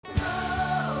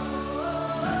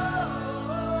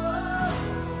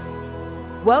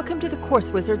Welcome to the Course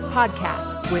Wizards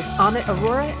podcast with Amit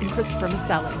Arora and Christopher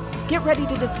Maselli. Get ready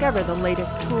to discover the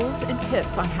latest tools and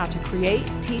tips on how to create,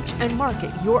 teach, and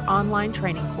market your online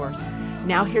training course.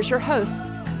 Now here's your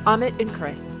hosts, Amit and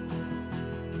Chris.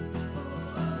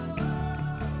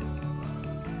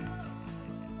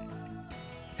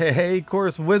 Hey,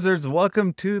 Course Wizards.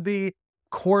 Welcome to the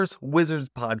Course Wizards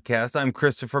podcast. I'm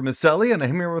Christopher Maselli, and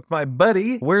I'm here with my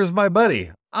buddy. Where's my buddy?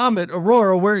 Amit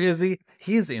Arora. Where is he?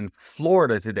 He is in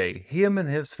Florida today. Him and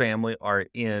his family are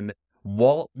in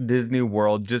Walt Disney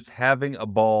World, just having a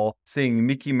ball, seeing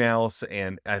Mickey Mouse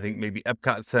and I think maybe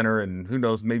Epcot Center and who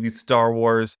knows, maybe Star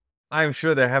Wars. I'm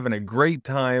sure they're having a great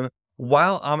time.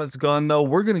 While Amit's gone, though,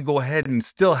 we're going to go ahead and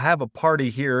still have a party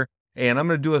here, and I'm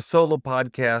going to do a solo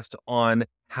podcast on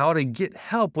how to get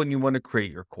help when you want to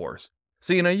create your course.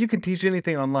 So, you can teach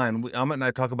anything online. Amit and I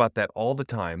talk about that all the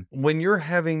time. When you're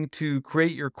having to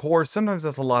create your course, sometimes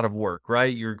that's a lot of work,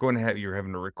 right? You're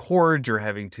having to record, you're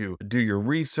having to do your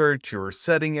research, you're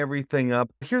setting everything up.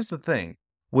 Here's the thing.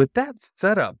 With that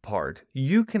setup part,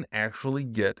 you can actually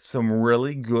get some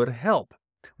really good help.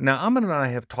 Now, Amit and I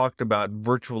have talked about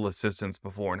virtual assistants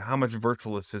before and how much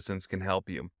virtual assistants can help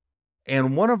you.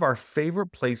 And one of our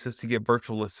favorite places to get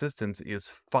virtual assistants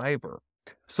is Fiverr.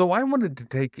 So I wanted to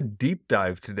take a deep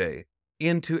dive today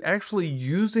into actually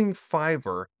using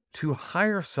Fiverr to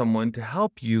hire someone to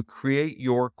help you create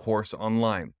your course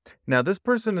online. Now, this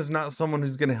person is not someone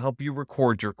who's going to help you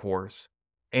record your course,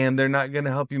 and they're not going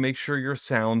to help you make sure your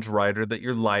sound's right or that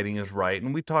your lighting is right.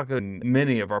 And we talk in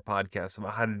many of our podcasts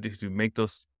about how to make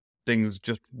those things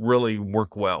just really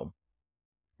work well.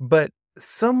 But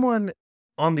someone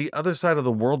on the other side of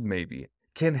the world maybe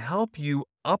can help you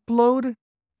upload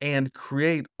and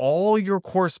create all your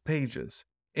course pages,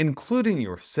 including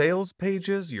your sales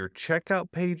pages, your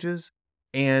checkout pages,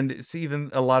 and it's even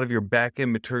a lot of your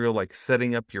back-end material like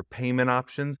setting up your payment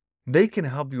options. They can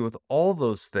help you with all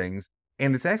those things,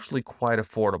 and it's actually quite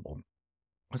affordable.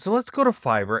 So let's go to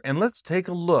Fiverr and let's take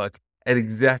a look at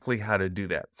exactly how to do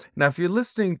that. Now, if you're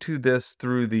listening to this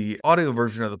through the audio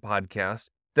version of the podcast,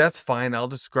 that's fine. I'll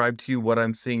describe to you what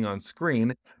I'm seeing on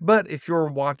screen. But if you're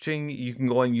watching, you can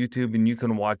go on YouTube and you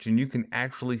can watch and you can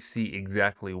actually see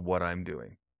exactly what I'm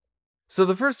doing. So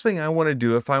the first thing I want to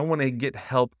do if I want to get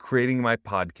help creating my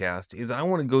podcast is I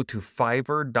want to go to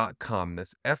Fiverr.com.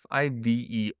 That's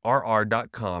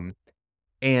Fiverr.com.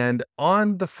 And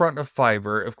on the front of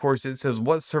Fiverr, of course, it says,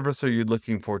 what service are you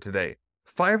looking for today?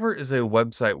 Fiverr is a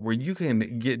website where you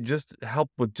can get just help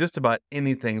with just about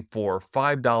anything for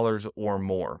 $5 or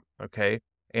more, okay?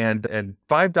 And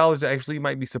 $5, actually, you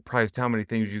might be surprised how many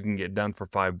things you can get done for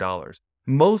 $5.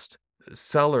 Most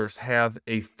sellers have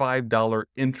a $5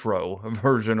 intro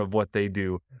version of what they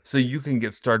do, so you can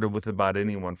get started with about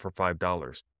anyone for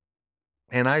 $5.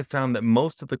 And I found that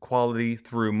most of the quality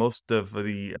through most of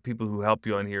the people who help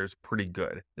you on here is pretty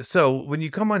good. So when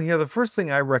you come on here, the first thing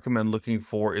I recommend looking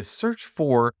for is search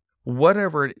for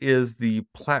whatever it is the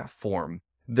platform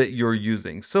that you're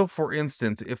using. So for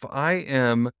instance, if I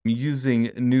am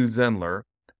using New Zenler,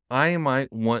 I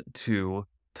might want to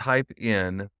type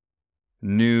in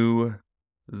New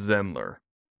Zenler.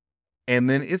 And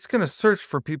then it's going to search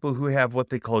for people who have what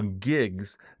they call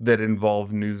gigs that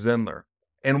involve New Zenler.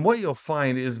 And what you'll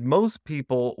find is most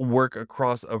people work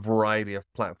across a variety of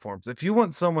platforms. If you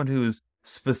want someone who's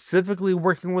specifically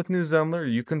working with New Zenler,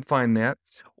 you can find that.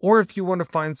 Or if you want to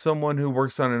find someone who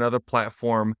works on another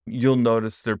platform, you'll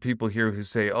notice there are people here who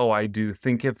say, oh, I do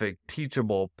Thinkific,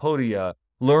 Teachable, Podia,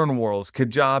 LearnWorlds,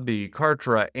 Kajabi,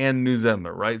 Kartra, and New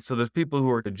Zenler, right? So there's people who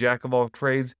are a jack of all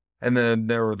trades, and then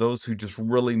there are those who just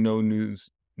really know New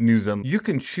Zenler. You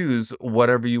can choose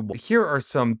whatever you want. Here are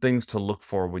some things to look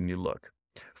for when you look.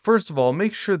 First of all,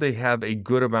 make sure they have a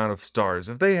good amount of stars.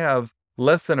 If they have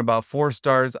less than about 4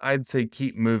 stars, I'd say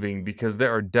keep moving because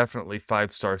there are definitely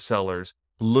 5-star sellers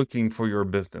looking for your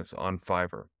business on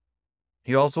Fiverr.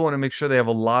 You also want to make sure they have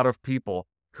a lot of people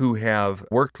who have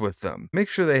worked with them. Make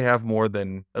sure they have more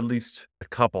than at least a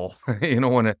couple. You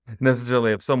don't want to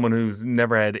necessarily have someone who's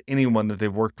never had anyone that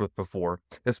they've worked with before,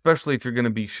 especially if you're going to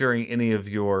be sharing any of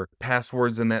your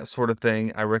passwords and that sort of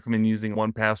thing. I recommend using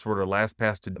 1Password or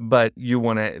LastPass, but you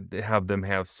want to have them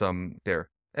have some there.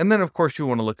 And then, of course, you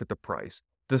want to look at the price.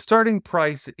 The starting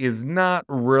price is not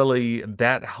really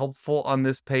that helpful on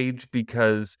this page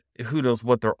because who knows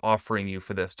what they're offering you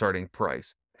for that starting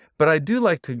price. But I do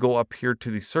like to go up here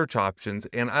to the search options,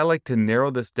 and I like to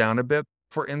narrow this down a bit.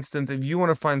 For instance, if you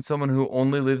want to find someone who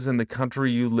only lives in the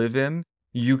country you live in,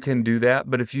 you can do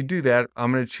that. But if you do that,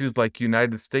 I'm going to choose like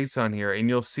United States on here, and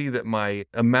you'll see that my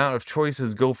amount of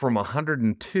choices go from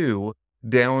 102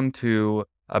 down to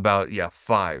about,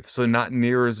 5. So not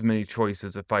near as many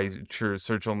choices if I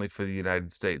search only for the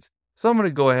United States. So I'm going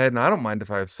to go ahead, and I don't mind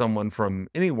if I have someone from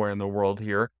anywhere in the world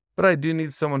here, but I do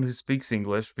need someone who speaks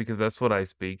English because that's what I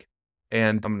speak.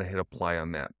 And I'm going to hit apply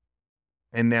on that.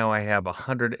 And now I have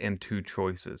 102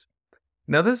 choices.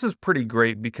 Now this is pretty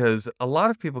great because a lot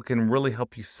of people can really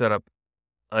help you set up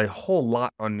a whole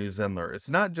lot on New Zenler. It's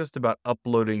not just about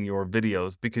uploading your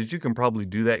videos because you can probably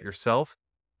do that yourself,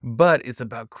 but it's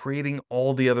about creating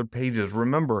all the other pages.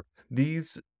 Remember,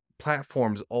 these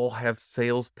platforms all have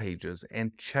sales pages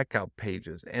and checkout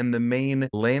pages and the main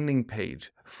landing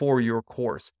page for your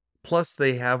course. Plus,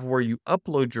 they have where you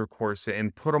upload your course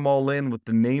and put them all in with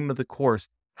the name of the course.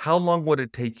 How long would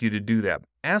it take you to do that?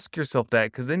 Ask yourself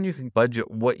that, because then you can budget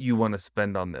what you want to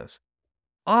spend on this.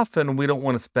 Often we don't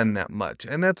want to spend that much,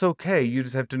 and that's okay. You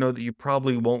just have to know that you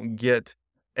probably won't get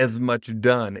as much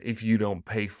done if you don't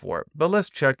pay for it. But let's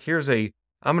check. I'm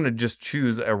going to just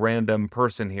choose a random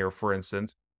person here, for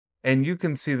instance, and you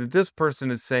can see that this person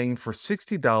is saying for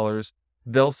 $60,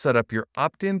 they'll set up your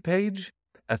opt-in page,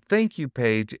 a thank you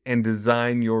page, and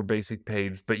design your basic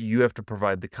page, but you have to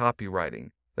provide the copywriting.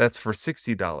 That's for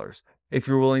 $60. If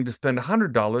you're willing to spend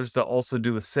 $100, they'll also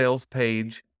do a sales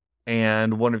page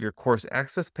and one of your course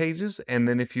access pages. And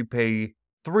then if you pay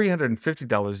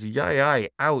 $350,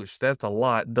 ouch, that's a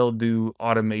lot. They'll do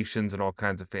automations and all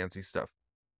kinds of fancy stuff.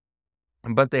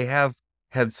 But they have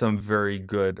had some very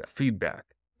good feedback.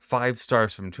 5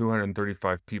 stars from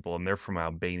 235 people, and they're from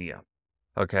Albania.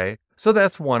 Okay, so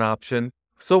that's one option.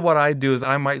 So what I do is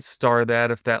I might star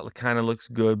that if that kind of looks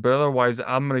good, but otherwise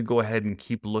I'm going to go ahead and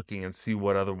keep looking and see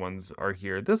what other ones are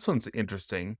here. This one's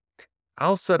interesting.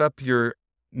 I'll set up your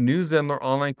New Zenler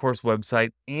online course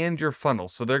website and your funnel.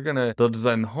 So they'll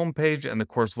design the homepage and the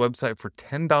course website for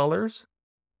 $10.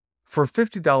 For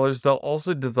 $50, they'll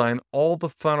also design all the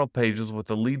funnel pages with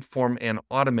the lead form and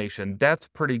automation. That's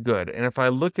pretty good. And if I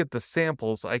look at the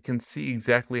samples, I can see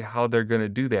exactly how they're going to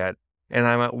do that, and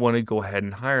I might want to go ahead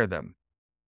and hire them.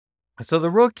 So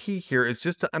the real key here is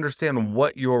just to understand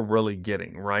what you're really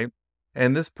getting, right?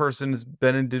 And this person has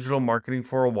been in digital marketing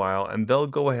for a while, and they'll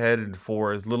go ahead and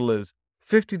for as little as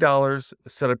 $50,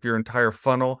 set up your entire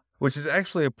funnel, which is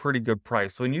actually a pretty good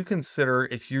price. So when you consider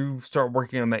if you start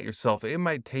working on that yourself, it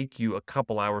might take you a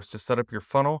couple hours to set up your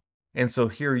funnel. And so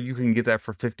here you can get that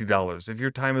for $50. If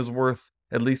your time is worth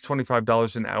at least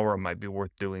 $25 an hour, it might be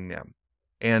worth doing that.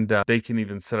 And they can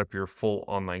even set up your full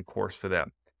online course for that.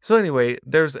 So anyway,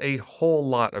 there's a whole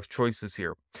lot of choices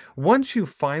here. Once you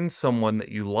find someone that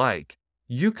you like,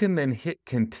 you can then hit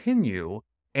continue,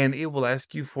 and it will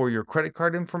ask you for your credit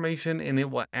card information, and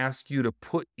it will ask you to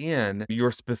put in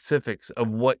your specifics of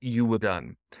what you would have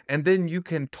done. And then you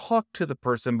can talk to the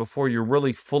person before you're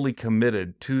really fully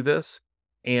committed to this,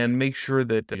 and make sure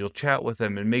that you'll chat with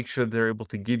them and make sure they're able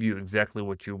to give you exactly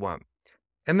what you want.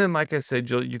 And then, like I said,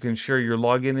 you can share your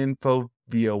login info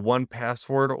via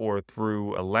 1Password or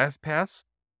through a LastPass.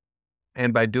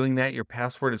 And by doing that, your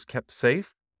password is kept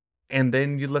safe. And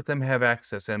then you let them have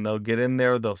access, and they'll get in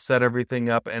there, they'll set everything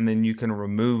up, and then you can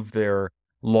remove their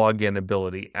login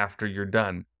ability after you're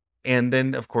done. And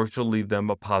then, of course, you'll leave them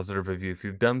a positive review if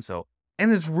you've done so.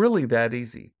 And it's really that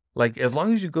easy. Like, as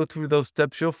long as you go through those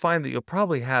steps, you'll find that you'll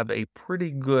probably have a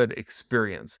pretty good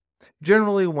experience.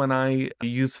 Generally, when I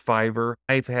use Fiverr,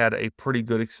 I've had a pretty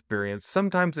good experience.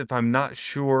 Sometimes if I'm not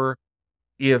sure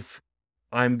if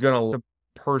I'm going to like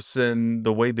a person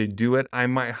the way they do it, I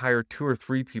might hire 2 or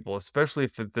 3 people, especially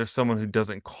if there's someone who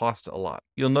doesn't cost a lot.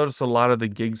 You'll notice a lot of the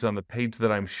gigs on the page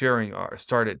that I'm sharing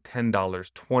start at $10,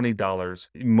 $20.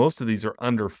 Most of these are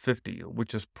under $50,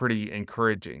 which is pretty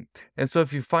encouraging. And so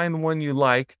if you find one you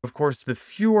like, of course, the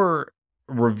fewer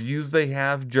reviews they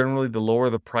have, generally the lower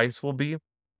the price will be.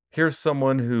 Here's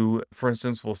someone who, for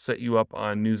instance, will set you up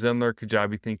on New Zenler,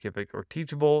 Kajabi, Thinkific, or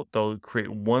Teachable. They'll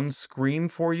create one screen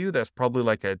for you. That's probably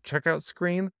like a checkout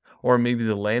screen or maybe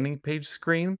the landing page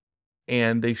screen.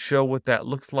 And they show what that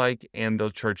looks like, and they'll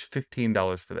charge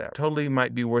 $15 for that. Totally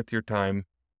might be worth your time.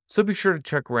 So be sure to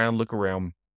check around, look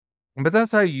around. But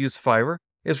that's how you use Fiverr.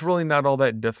 It's really not all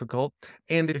that difficult.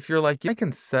 And if you're like, I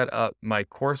can set up my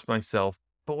course myself,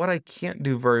 but what I can't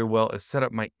do very well is set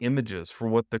up my images for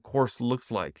what the course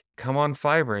looks like. Come on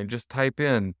Fiverr and just type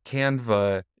in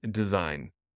Canva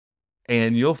design.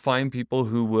 And you'll find people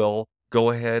who will go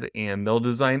ahead and they'll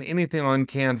design anything on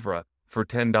Canva for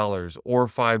 $10 or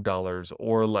 $5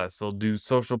 or less. They'll do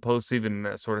social posts even and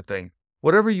that sort of thing.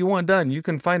 Whatever you want done, you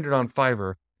can find it on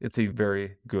Fiverr. It's a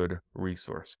very good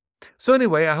resource. So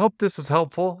anyway, I hope this was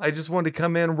helpful. I just wanted to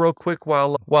come in real quick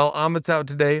while Amit's out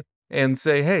today and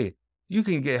say, hey, you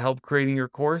can get help creating your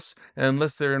course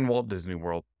unless they're in Walt Disney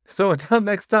World. So until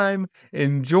next time,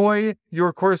 enjoy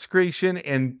your course creation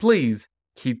and please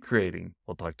keep creating.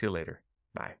 We'll talk to you later.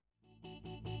 Bye.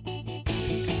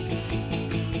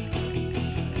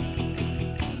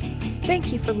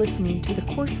 Thank you for listening to the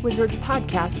Course Wizards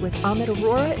podcast with Amit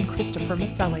Arora and Christopher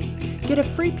Maselli. Get a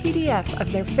free PDF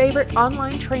of their favorite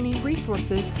online training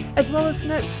resources as well as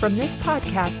notes from this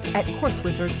podcast at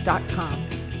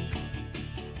CourseWizards.com.